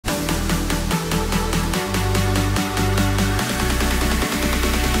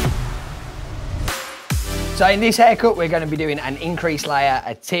So in this haircut, we're going to be doing an increased layer,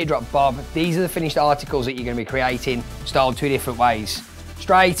 a teardrop bob. These are the finished articles that you're going to be creating, styled two different ways.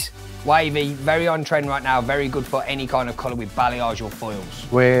 Straight, wavy, very on trend right now, very good for any kind of colour with balayage or foils.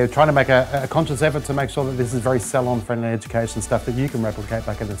 We're trying to make a conscious effort to make sure that this is very salon friendly education stuff that you can replicate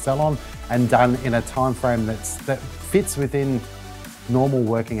back in the salon and done in a time frame that fits within normal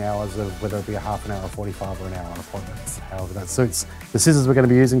working hours of whether it be a half an hour, 45 or an hour appointments, however that suits. The scissors we're going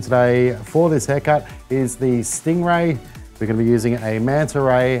to be using today for this haircut is the Stingray. We're going to be using a MANTA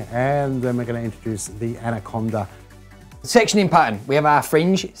ray, and then we're going to introduce the ANACONDA. Sectioning pattern, we have our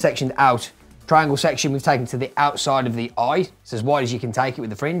fringe sectioned out. Triangle section we've taken to the outside of the eye, it's as wide as you can take it with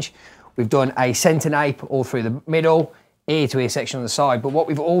the fringe. We've done a centre nape all through the middle, ear to ear section on the side, but what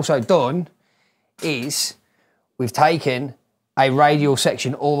we've also done is we've taken a radial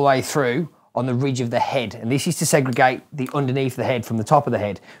section all the way through on the ridge of the head, and this is to segregate the underneath the head from the top of the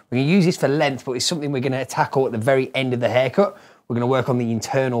head. We're going to use this for length, but it's something we're going to tackle at the very end of the haircut. We're going to work on the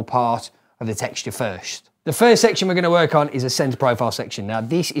internal part of the texture first. The first section we're going to work on is a centre profile section. Now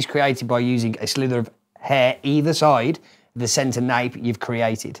this is created by using a slither of hair either side of the centre nape you've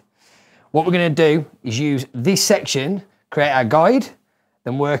created. What we're going to do is use this section, create our guide,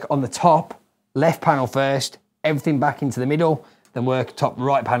 then work on the top left panel first, everything back into the middle, then work top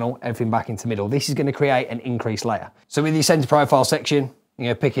right panel, everything back into the middle. This is going to create an increased layer. So with your centre profile section, you're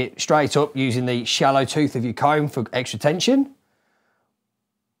going to pick it straight up using the shallow tooth of your comb for extra tension.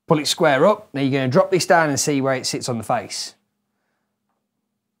 Pull it square up. Now you're going to drop this down and see where it sits on the face.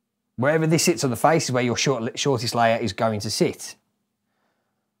 Wherever this sits on the face is where your shortest layer is going to sit.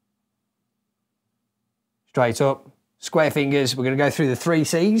 Straight up, square fingers. We're going to go through the 3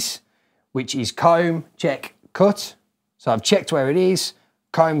 C's, which is comb, check, cut. So I've checked where it is,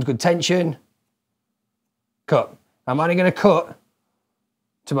 combed, good tension, cut. I'm only going to cut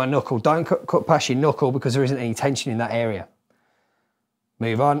to my knuckle. Don't cut past your knuckle because there isn't any tension in that area.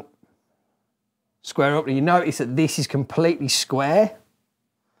 Move on, square up, and you notice that this is completely square.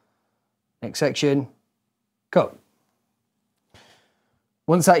 Next section, cut.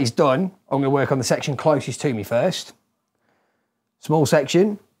 Once that is done, I'm going to work on the section closest to me first. Small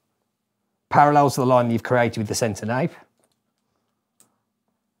section, parallel to the line that you've created with the centre nape.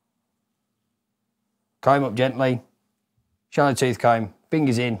 Comb up gently, shallow tooth comb,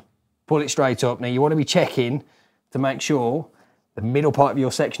 fingers in, pull it straight up. Now you want to be checking to make sure the middle part of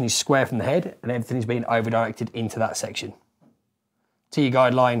your section is square from the head and everything is being over directed into that section. To your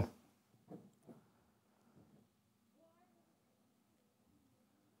guideline.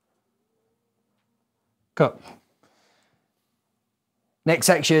 Cut. Next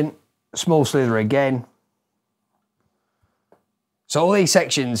section, small slither again. So all these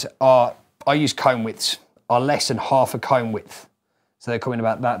sections are, I use comb widths, are less than half a comb width. So they're coming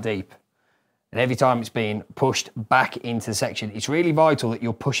about that deep. And every time it's being pushed back into the section, it's really vital that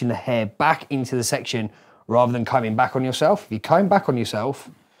you're pushing the hair back into the section rather than combing back on yourself. If you comb back on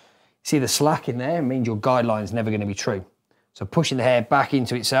yourself, see the slack in there, it means your guideline is never going to be true. So pushing the hair back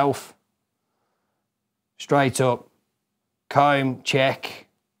into itself, straight up, comb, check,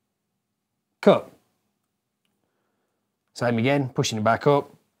 cut. Same again, pushing it back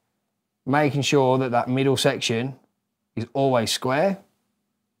up, making sure that that middle section is always square,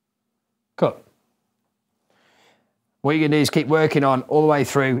 cut. What you're going to do is keep working on all the way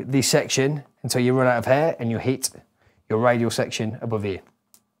through this section until you run out of hair and you hit your radial section above here.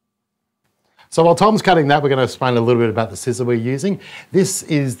 So while Tom's cutting that, we're going to explain a little bit about the scissor we're using. This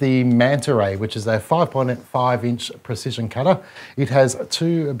is the MANTA ray, which is a 5.5 inch precision cutter. It has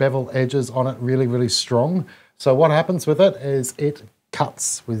 2 bevel edges on it, really, really strong. So what happens with it is it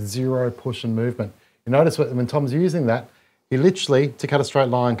cuts with 0 push and movement. You notice when Tom's using that, he literally, to cut a straight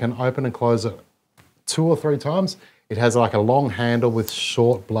line, can open and close it 2 or 3 times. It has like a long handle with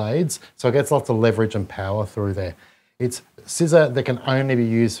short blades, so it gets lots of leverage and power through there. It's a scissor that can only be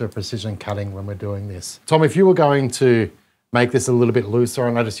used for precision cutting when we're doing this. Tom, if you were going to make this a little bit looser,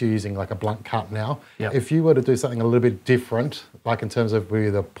 I notice you're using like a blunt cut now. Yep. If you were to do something a little bit different, like in terms of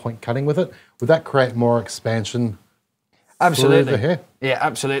the point cutting with it, would that create more expansion? Absolutely. Through the hair? Yeah,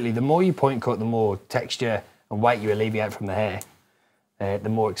 absolutely. The more you point cut, the more texture and weight you alleviate from the hair, the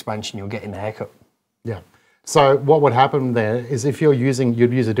more expansion you'll get in the haircut. Yeah. So what would happen there is if you'd use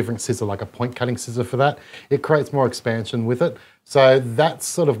a different scissor, like a point cutting scissor for that, it creates more expansion with it. So that's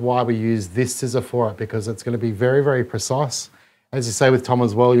sort of why we use this scissor for it, because it's going to be very, very precise. As you say with Tom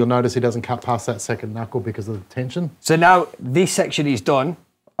as well, you'll notice he doesn't cut past that second knuckle because of the tension. So now this section is done.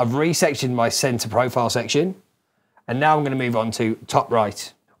 I've resectioned my centre profile section, and now I'm going to move on to top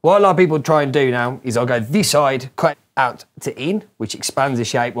right. What a lot of people try and do now is I'll go this side, cut out to in, which expands the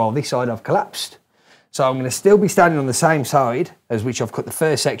shape, while this side I've collapsed. So I'm going to still be standing on the same side as which I've cut the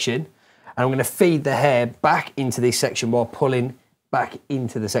first section, and I'm going to feed the hair back into this section while pulling back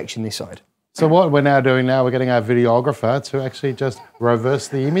into the section this side. So what we're now doing now, we're getting our videographer to actually just reverse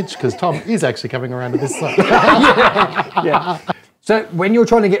the image, because Tom is actually coming around to this side. Yeah. So when you're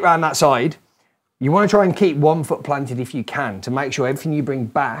trying to get around that side, you want to try and keep 1 foot planted if you can, to make sure everything you bring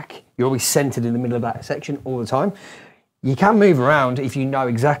back, you're always centered in the middle of that section all the time. You can move around if you know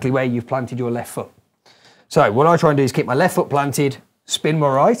exactly where you've planted your left foot. So what I try and do is keep my left foot planted, spin my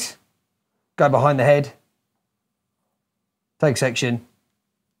right, go behind the head, take section,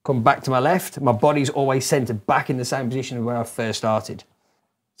 come back to my left. My body's always centered back in the same position as where I first started.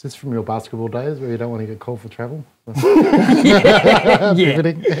 Is this from your basketball days where you don't want to get called for travel? Yeah.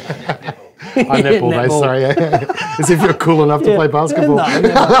 Pivoting? Netball days, sorry. As if you're cool enough to play basketball.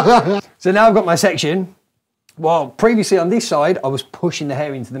 No. So now I've got my section. Well, previously on this side, I was pushing the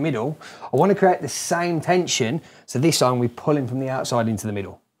hair into the middle. I want to create the same tension. So this time we're pulling from the outside into the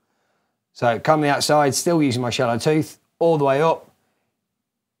middle. So come the outside, still using my shallow tooth, all the way up,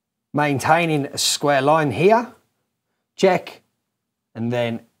 maintaining a square line here, check, and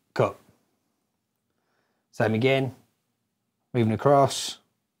then cut. Same again, moving across.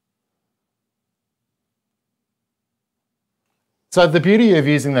 So the beauty of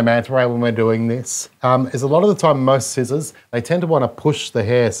using the MANTA ray when we're doing this is a lot of the time most scissors, they tend to want to push the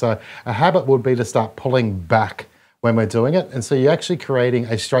hair. So a habit would be to start pulling back when we're doing it. And so you're actually creating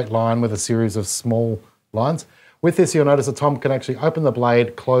a straight line with a series of small lines. With this, you'll notice that Tom can actually open the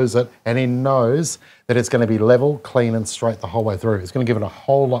blade, close it, and he knows that it's going to be level, clean, and straight the whole way through. It's going to give it a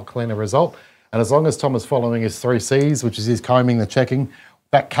whole lot cleaner result. And as long as Tom is following his 3 C's, which is his combing, the checking,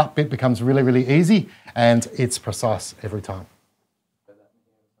 that cut bit becomes really, really easy, and it's precise every time.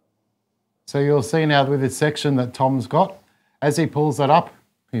 So you'll see now with this section that Tom's got, as he pulls that up,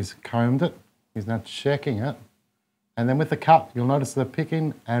 he's combed it, he's now checking it, and then with the cut, you'll notice the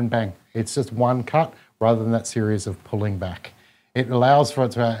picking and bang. It's just one cut rather than that series of pulling back. It allows for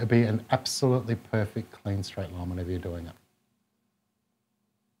it to be an absolutely perfect, clean, straight line whenever you're doing it.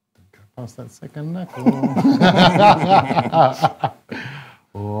 Don't go past that second knuckle.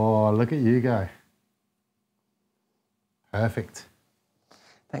 Oh, look at you go. Perfect.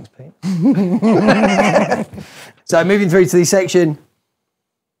 Thanks, Pete. So moving through to this section.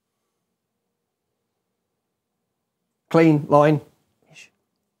 Clean line.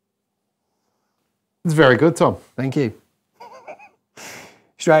 It's very good, Tom. Thank you.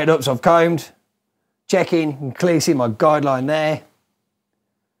 Straight up, so I've combed, checking, you can clearly see my guideline there.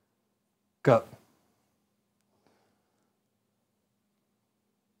 Cut.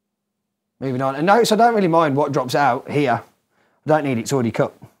 Moving on. And notice I don't really mind what drops out here. I don't need it, it's already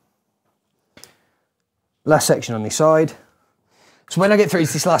cut. Last section on this side. So when I get through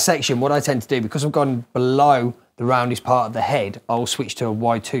to this last section, what I tend to do, because I've gone below the roundest part of the head, I'll switch to a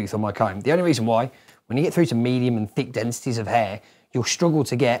wide tooth on my comb. The only reason why, when you get through to medium and thick densities of hair, you'll struggle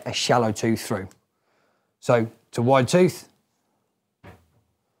to get a shallow tooth through. So to wide tooth,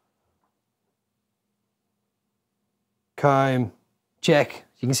 comb, check.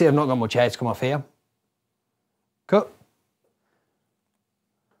 You can see I've not got much hair to come off here. Cut.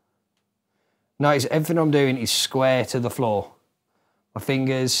 Notice everything I'm doing is square to the floor. My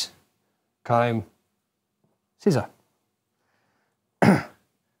fingers, comb, scissor.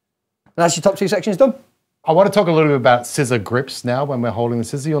 That's your top 2 sections done. I want to talk a little bit about scissor grips now when we're holding the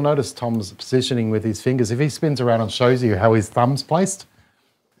scissor. You'll notice Tom's positioning with his fingers. If he spins around and shows you how his thumb's placed,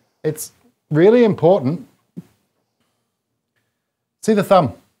 it's really important. See the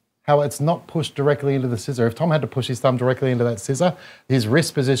thumb, how it's not pushed directly into the scissor. If Tom had to push his thumb directly into that scissor, his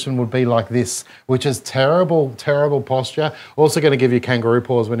wrist position would be like this, which is terrible, terrible posture. Also going to give you kangaroo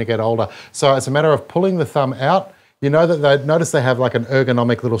paws when you get older. So it's a matter of pulling the thumb out. You know that notice they have like an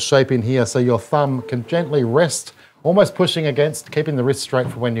ergonomic little shape in here, so your thumb can gently rest, almost pushing against, keeping the wrist straight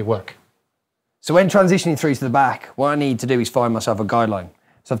for when you work. So when transitioning through to the back, what I need to do is find myself a guideline.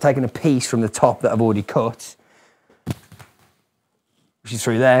 So I've taken a piece from the top that I've already cut, which is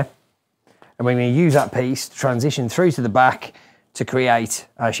through there, and we're going to use that piece to transition through to the back to create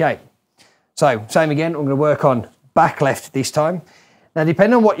our shape. So same again, I'm going to work on back left this time. Now,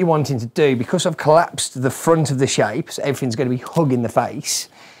 depending on what you're wanting to do, because I've collapsed the front of the shape, so everything's going to be hugging the face,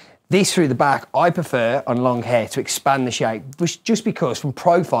 this through the back, I prefer on long hair to expand the shape, just because from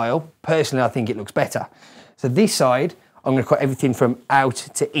profile, personally, I think it looks better. So this side, I'm going to cut everything from out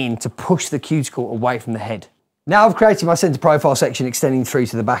to in to push the cuticle away from the head. Now I've created my center profile section extending through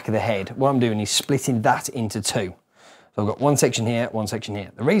to the back of the head. What I'm doing is splitting that into 2. So I've got one section here, one section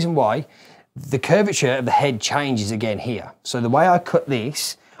here. The reason why, the curvature of the head changes again here. So the way I cut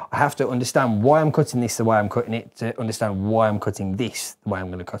this, I have to understand why I'm cutting this the way I'm cutting it to understand why I'm cutting this the way I'm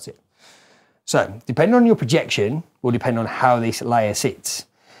going to cut it. So depending on your projection will depend on how this layer sits.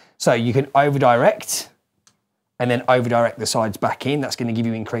 So you can over direct and then over direct the sides back in. That's going to give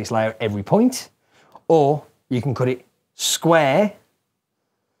you increased layer at every point. Or you can cut it square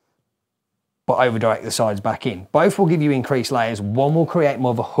but over direct the sides back in. Both will give you increased layers. One will create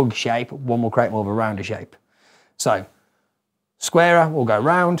more of a hug shape, one will create more of a rounder shape. So squarer will go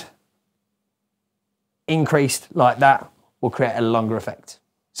round, increased like that will create a longer effect.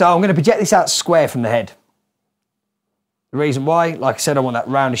 So I'm going to project this out square from the head. The reason why, like I said, I want that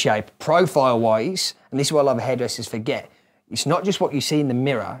rounder shape. Profile-wise, and this is what a lot of hairdressers forget, it's not just what you see in the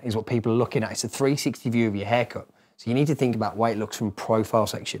mirror is what people are looking at, it's a 360 view of your haircut. So you need to think about the way it looks from profile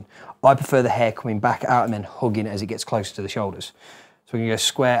section. I prefer the hair coming back out and then hugging as it gets closer to the shoulders. So we can go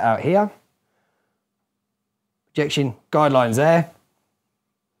square out here. Projection, guidelines there.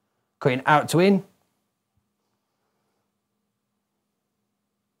 Cutting out to in.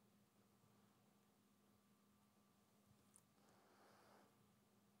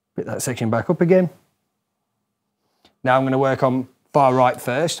 Put that section back up again. Now I'm going to work on far right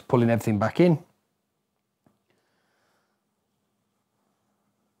first, pulling everything back in.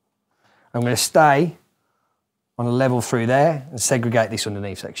 I'm going to stay on a level through there and segregate this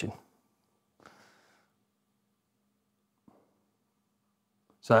underneath section.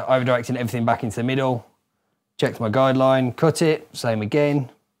 So over directing everything back into the middle, check my guideline, cut it, same again,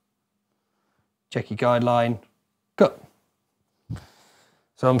 check your guideline, cut.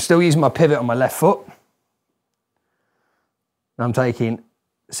 So I'm still using my pivot on my left foot. I'm taking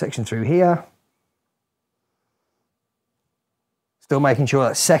a section through here. Still making sure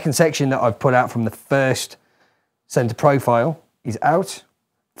that second section that I've put out from the first center profile is out,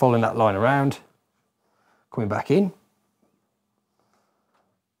 following that line around, coming back in.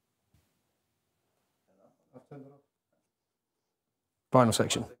 Final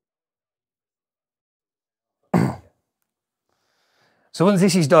section. So once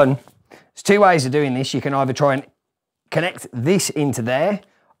this is done, there's two ways of doing this. You can either try and connect this into there.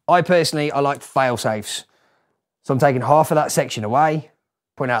 I like fail safes. So I'm taking half of that section away,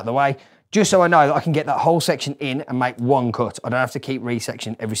 putting it out of the way, just so I know that I can get that whole section in and make one cut. I don't have to keep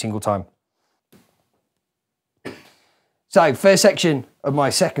resection every single time. So first section of my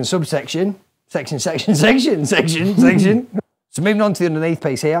second subsection, section. So moving on to the underneath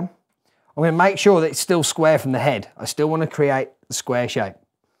piece here, I'm going to make sure that it's still square from the head. I still want to create the square shape.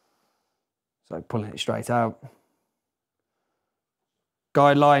 So pulling it straight out.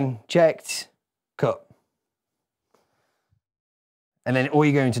 Guideline checked, cut. And then all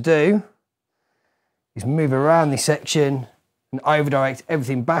you're going to do is move around this section and over direct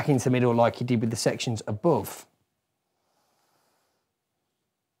everything back into the middle like you did with the sections above.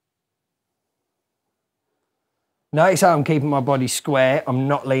 Notice how I'm keeping my body square, I'm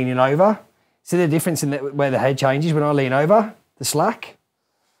not leaning over. See the difference in where the head changes when I lean over, the slack?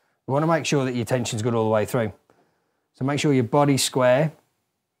 You want to make sure that your tension's good all the way through. So make sure your body's square.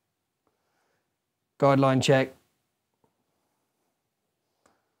 Guideline check.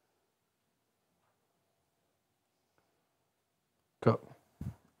 Cut.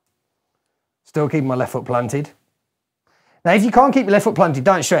 Still keeping my left foot planted. Now, if you can't keep your left foot planted,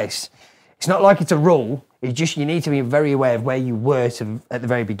 don't stress. It's not like it's a rule. It's just you need to be very aware of where you were at the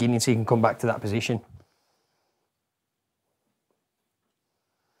very beginning so you can come back to that position.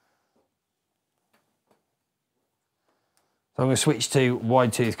 So I'm going to switch to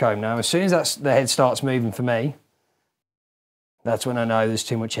wide tooth comb now. As soon as the head starts moving for me, that's when I know there's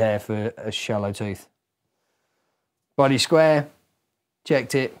too much hair for a shallow tooth. Body square,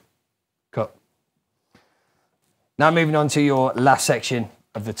 checked it, cut. Now moving on to your last section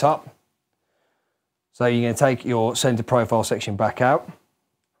of the top. So you're going to take your center profile section back out,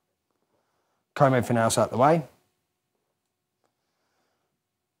 comb everything else out the way.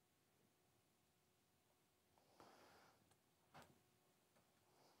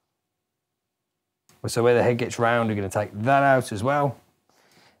 So where the head gets round, we're going to take that out as well.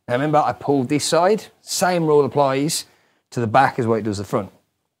 Now remember, I pulled this side. Same rule applies to the back as what it does the front.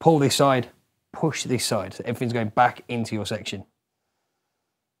 Pull this side, push this side. So everything's going back into your section.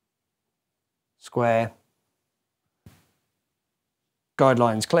 Square.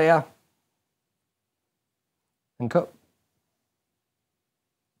 Guidelines clear. And cut.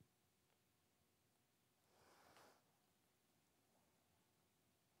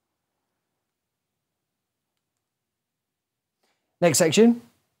 Next section.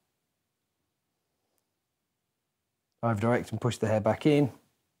 Over direct and push the hair back in.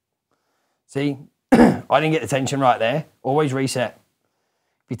 See, I didn't get the tension right there. Always reset.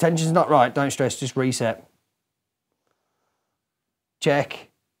 If your tension's not right, don't stress, just reset. Check,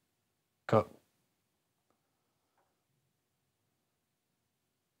 cut.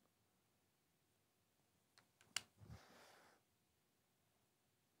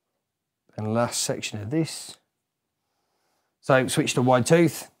 And last section of this. So switch to wide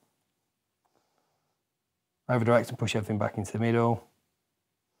tooth. Over direct and push everything back into the middle.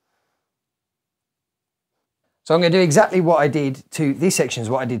 So I'm going to do exactly what I did to this section is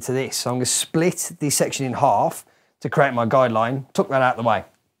what I did to this. So I'm going to split this section in half to create my guideline, tuck that out of the way.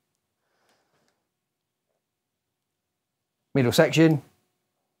 Middle section.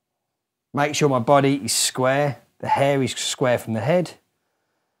 Make sure my body is square, the hair is square from the head.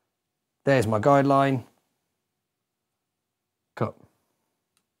 There's my guideline. Cut.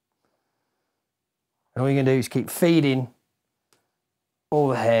 And all you're going to do is keep feeding all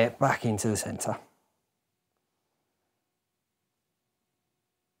the hair back into the centre.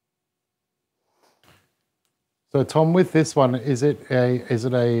 So Tom, with this one, is it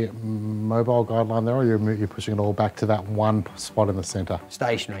a mobile guideline there, or you're pushing it all back to that one spot in the centre?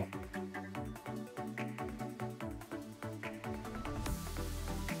 Stationary.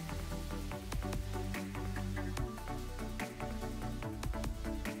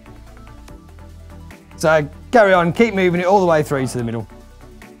 So carry on, keep moving it all the way through to the middle.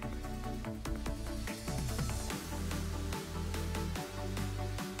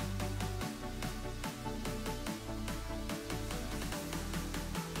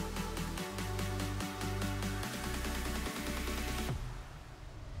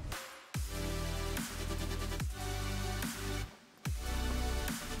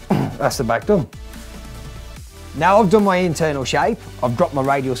 That's the back done. Now I've done my internal shape, I've dropped my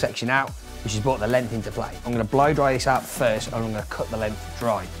radial section out, which has brought the length into play. I'm going to blow dry this out first and I'm going to cut the length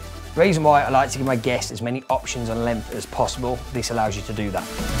dry. The reason why I like to give my guests as many options on length as possible, this allows you to do that.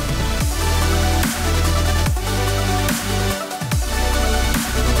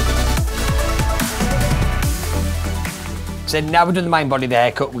 So now we've done the main body of the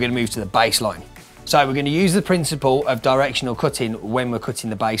haircut, we're going to move to the baseline. So we're going to use the principle of directional cutting when we're cutting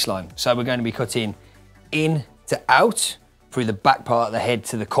the baseline. So we're going to be cutting in to out through the back part of the head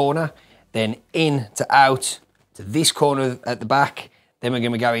to the corner, then in to out to this corner at the back. Then we're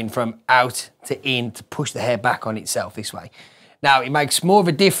going to be going from out to in to push the hair back on itself this way. Now it makes more of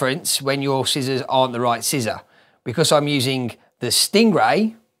a difference when your scissors aren't the right scissor. Because I'm using the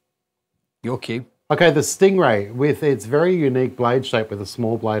Stingray, your cue. Okay, the Stingray with its very unique blade shape with a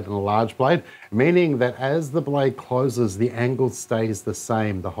small blade and a large blade, meaning that as the blade closes, the angle stays the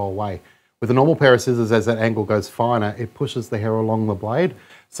same the whole way. With a normal pair of scissors, as that angle goes finer, it pushes the hair along the blade.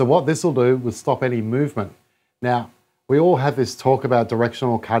 So what this will do is stop any movement. Now, we all have this talk about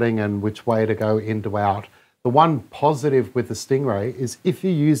directional cutting and which way to go in to out. The one positive with the Stingray is if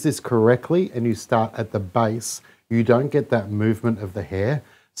you use this correctly and you start at the base, you don't get that movement of the hair.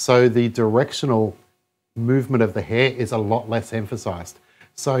 So the directional movement of the hair is a lot less emphasized.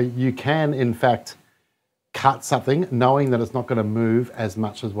 So you can, in fact, cut something knowing that it's not going to move as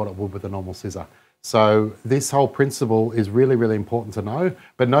much as what it would with a normal scissor. So this whole principle is really, really important to know,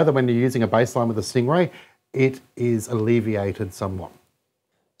 but know that when you're using a baseline with a Stingray, it is alleviated somewhat.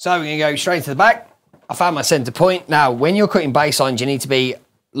 So we're going to go straight to the back. I found my center point. Now, when you're cutting baselines, you need to be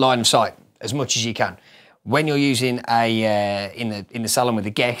line of sight as much as you can. When you're using a in the salon with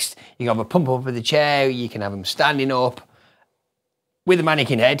a guest, you can have a pump up with the chair, you can have them standing up. With a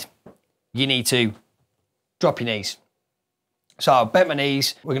mannequin head, you need to drop your knees. So I've bent my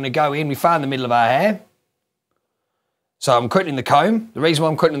knees, we're going to go in, we found the middle of our hair. So I'm cutting in the comb. The reason why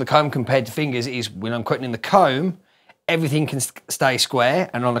I'm cutting in the comb compared to fingers is when I'm cutting in the comb, everything can stay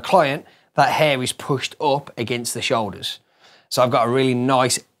square, and on a client, that hair is pushed up against the shoulders. So I've got a really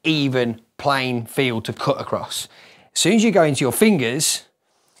nice, even, plain feel to cut across. As soon as you go into your fingers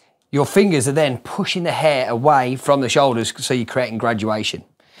are then pushing the hair away from the shoulders, so you're creating graduation.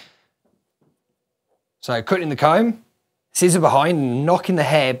 So cutting the comb, scissor behind and knocking the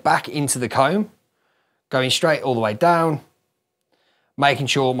hair back into the comb, going straight all the way down, making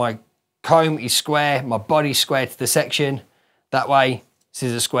sure my comb is square, my body's square to the section. That way,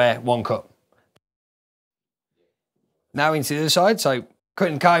 scissor square, one cut. Now into the other side, so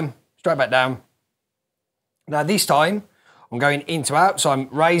cutting the comb, straight back down. Now this time, I'm going in to out, so I'm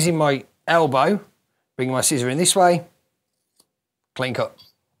raising my elbow, bringing my scissor in this way, clean cut.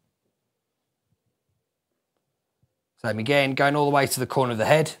 Same again, going all the way to the corner of the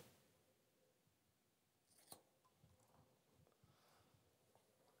head.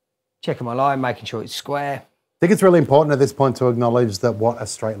 Checking my line, making sure it's square. I think it's really important at this point to acknowledge that what a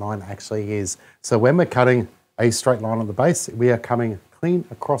straight line actually is. So when we're cutting a straight line on the base, we are coming clean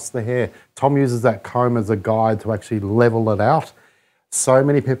across the hair. Tom uses that comb as a guide to actually level it out. So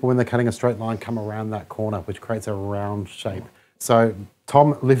many people, when they're cutting a straight line, come around that corner, which creates a round shape. So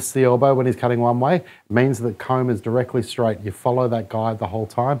Tom lifts the elbow when he's cutting one way. It means that the comb is directly straight. You follow that guide the whole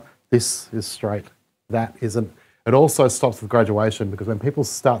time. This is straight. That isn't. It also stops with graduation, because when people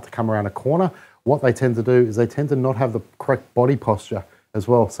start to come around a corner, what they tend to do is they tend to not have the correct body posture as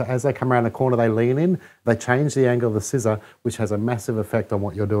well. So as they come around the corner, they lean in, they change the angle of the scissor, which has a massive effect on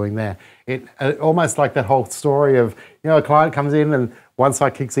what you're doing there. It almost like that whole story of, you know, a client comes in and one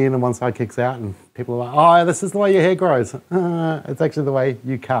side kicks in and one side kicks out, and people are like, oh, this is the way your hair grows. It's actually the way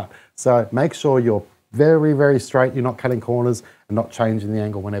you cut. So make sure you're very, very straight. You're not cutting corners and not changing the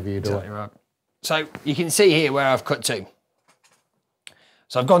angle whenever you do it. Right. So you can see here where I've cut to.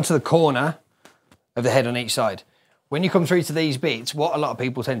 So I've gone to the corner of the head on each side. When you come through to these bits, what a lot of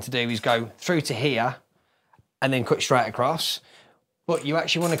people tend to do is go through to here and then cut straight across. But you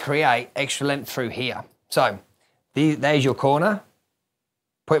actually want to create extra length through here. So there's your corner.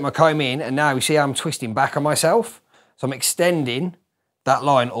 Put my comb in, and now you see how I'm twisting back on myself. So I'm extending that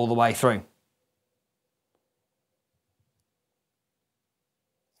line all the way through.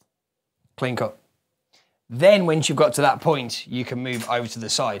 Clean cut. Then once you've got to that point, you can move over to the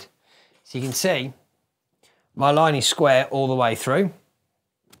side. So you can see my line is square all the way through.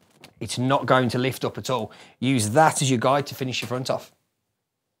 It's not going to lift up at all. Use that as your guide to finish your front off.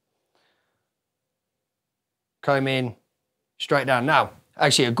 Comb in, straight down. Now,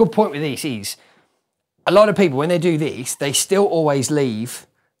 actually a good point with this is, a lot of people, when they do this, they still always leave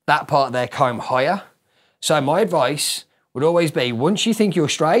that part of their comb higher. So my advice would always be, once you think you're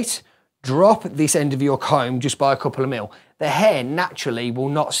straight, drop this end of your comb just by a couple of mil. The hair naturally will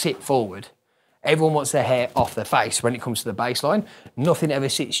not sit forward. Everyone wants their hair off their face when it comes to the baseline. Nothing ever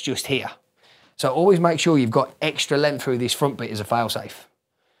sits just here. So always make sure you've got extra length through this front bit as a fail-safe.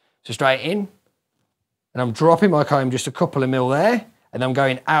 So straight in, and I'm dropping my comb just a couple of mil there, and I'm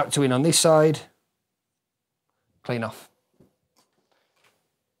going out to in on this side, clean off.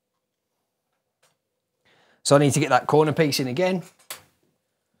 So I need to get that corner piece in again.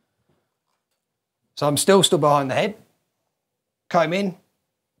 So I'm still stood behind the head, comb in,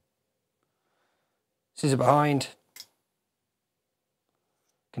 scissor behind,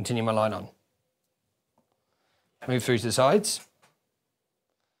 continue my line on. Move through to the sides.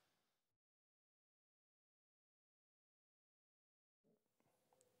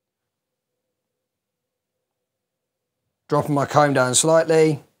 Dropping my comb down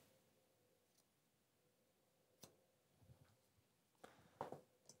slightly.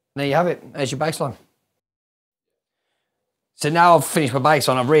 There you have it, there's your baseline. So now I've finished my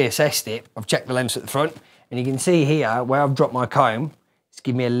baseline, I've reassessed it, I've checked the lengths at the front, and you can see here where I've dropped my comb, it's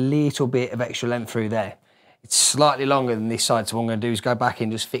given me a little bit of extra length through there. It's slightly longer than this side, so what I'm gonna do is go back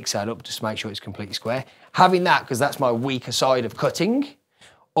and just fix that up just to make sure it's completely square. Having that, because that's my weaker side of cutting,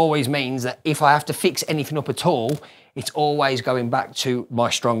 always means that if I have to fix anything up at all, it's always going back to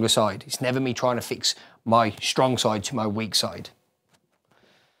my stronger side. It's never me trying to fix my strong side to my weak side.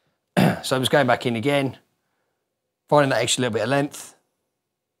 So I'm just going back in again, finding that extra little bit of length,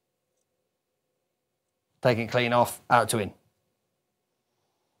 taking it clean off, out to in.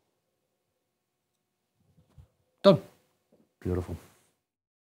 Done. Beautiful.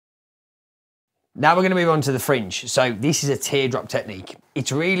 Now we're going to move on to the fringe. So this is a teardrop technique.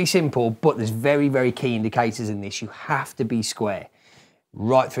 It's really simple, but there's very, very key indicators in this. You have to be square,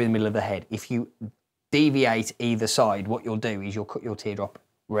 right through the middle of the head. If you deviate either side, what you'll do is you'll cut your teardrop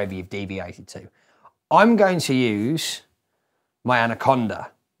wherever you've deviated to. I'm going to use my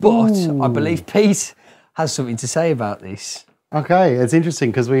Anaconda, but I believe Pete has something to say about this. Okay, it's interesting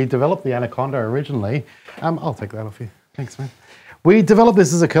because we developed the Anaconda originally. I'll take that off you. Thanks, man. We developed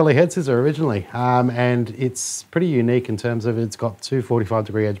this as a curly head scissor originally, and it's pretty unique in terms of it's got two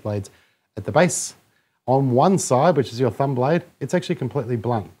 45-degree edge blades at the base. On one side, which is your thumb blade, it's actually completely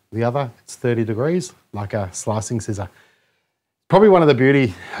blunt. The other, it's 30 degrees, like a slicing scissor. Probably one of the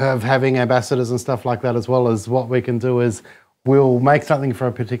beauty of having ambassadors and stuff like that, as well as what we can do is we'll make something for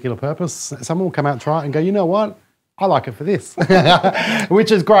a particular purpose. Someone will come out, try it and go, you know what? I like it for this,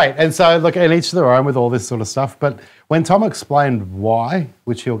 which is great. And so look, and each to their own with all this sort of stuff. But when Tom explained why,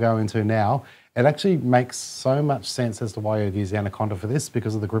 which he'll go into now, it actually makes so much sense as to why you'd use the Anaconda for this,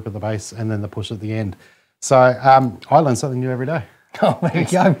 because of the grip at the base and then the push at the end. So I learn something new every day. Oh, there we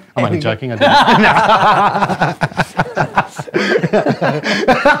go. I'm only joking. I didn't.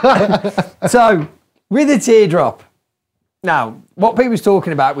 So, with the teardrop, now, what Pete was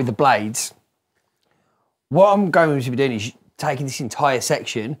talking about with the blades, what I'm going to be doing is taking this entire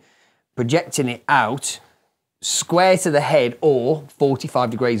section, projecting it out square to the head or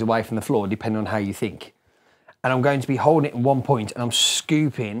 45 degrees away from the floor, depending on how you think. And I'm going to be holding it in one point and I'm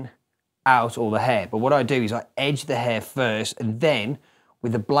scooping out all the hair. But what I do is I edge the hair first and then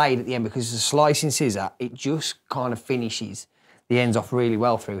with the blade at the end, because it's a slicing scissor, it just kind of finishes the ends off really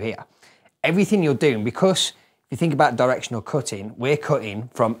well through here. Everything you're doing, because if you think about directional cutting, we're cutting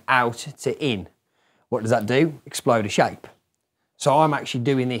from out to in. What does that do? Explode a shape. So I'm actually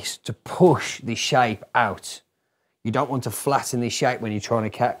doing this to push this shape out. You don't want to flatten this shape when you're trying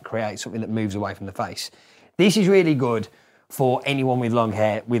to create something that moves away from the face. This is really good for anyone with long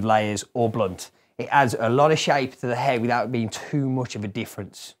hair, with layers or blunt. It adds a lot of shape to the hair without being too much of a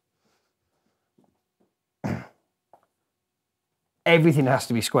difference. Everything has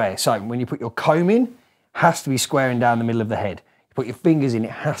to be square. So when you put your comb in, it has to be square and down the middle of the head. You put your fingers in,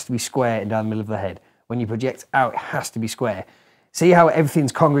 it has to be square and down the middle of the head. When you project out, it has to be square. See how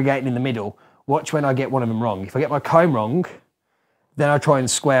everything's congregating in the middle? Watch when I get one of them wrong. If I get my comb wrong, then I try and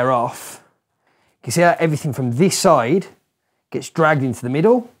square off. You can see how everything from this side gets dragged into the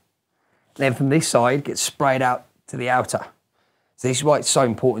middle, then from this side gets sprayed out to the outer. So this is why it's so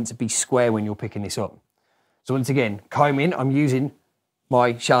important to be square when you're picking this up. So once again, comb in, I'm using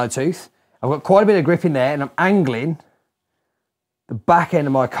my shallow tooth. I've got quite a bit of grip in there and I'm angling the back end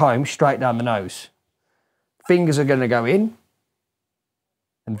of my comb straight down the nose. Fingers are going to go in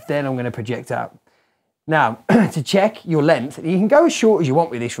and then I'm going to project out. Now, to check your length, you can go as short as you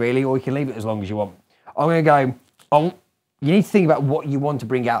want with this really, or you can leave it as long as you want. I'm going to go on. You need to think about what you want to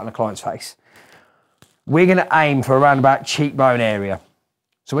bring out on a client's face. We're going to aim for around about cheekbone area.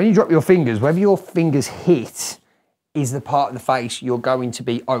 So when you drop your fingers, wherever your fingers hit is the part of the face you're going to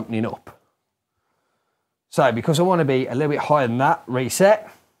be opening up. So because I want to be a little bit higher than that, reset,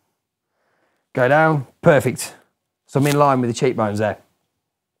 go down, perfect. So I'm in line with the cheekbones there.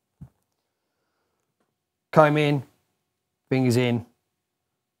 Comb in, fingers in,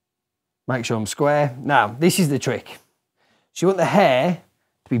 make sure I'm square. Now, this is the trick. So you want the hair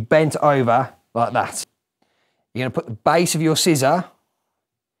to be bent over like that. You're going to put the base of your scissor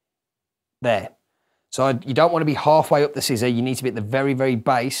there. So you don't want to be halfway up the scissor. You need to be at the very, very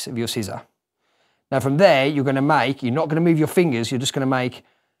base of your scissor. Now from there, you're not going to move your fingers. You're just going to make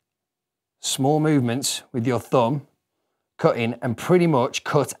small movements with your thumb, cutting, and pretty much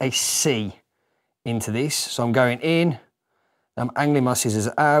cut a C into this. So I'm going in, I'm angling my scissors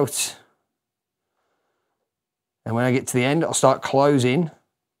out. And when I get to the end, I'll start closing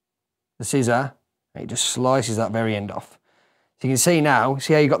the scissor. And it just slices that very end off. So you can see now,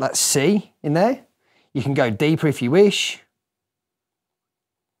 see how you got that C in there? You can go deeper if you wish.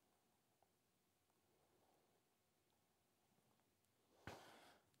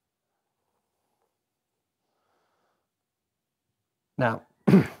 Now,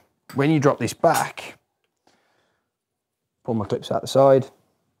 when you drop this back, pull my clips out the side.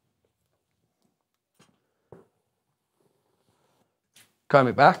 Comb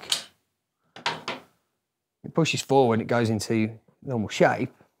it back. It pushes forward, it goes into normal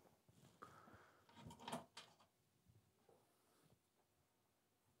shape.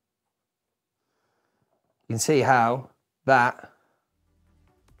 You can see how that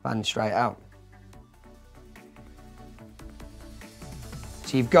fans straight out.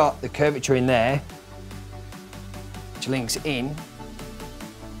 So you've got the curvature in there, which links in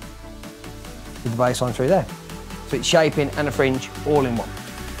with the baseline through there. So it's shaping and a fringe all in one.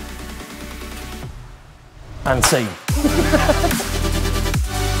 And scene.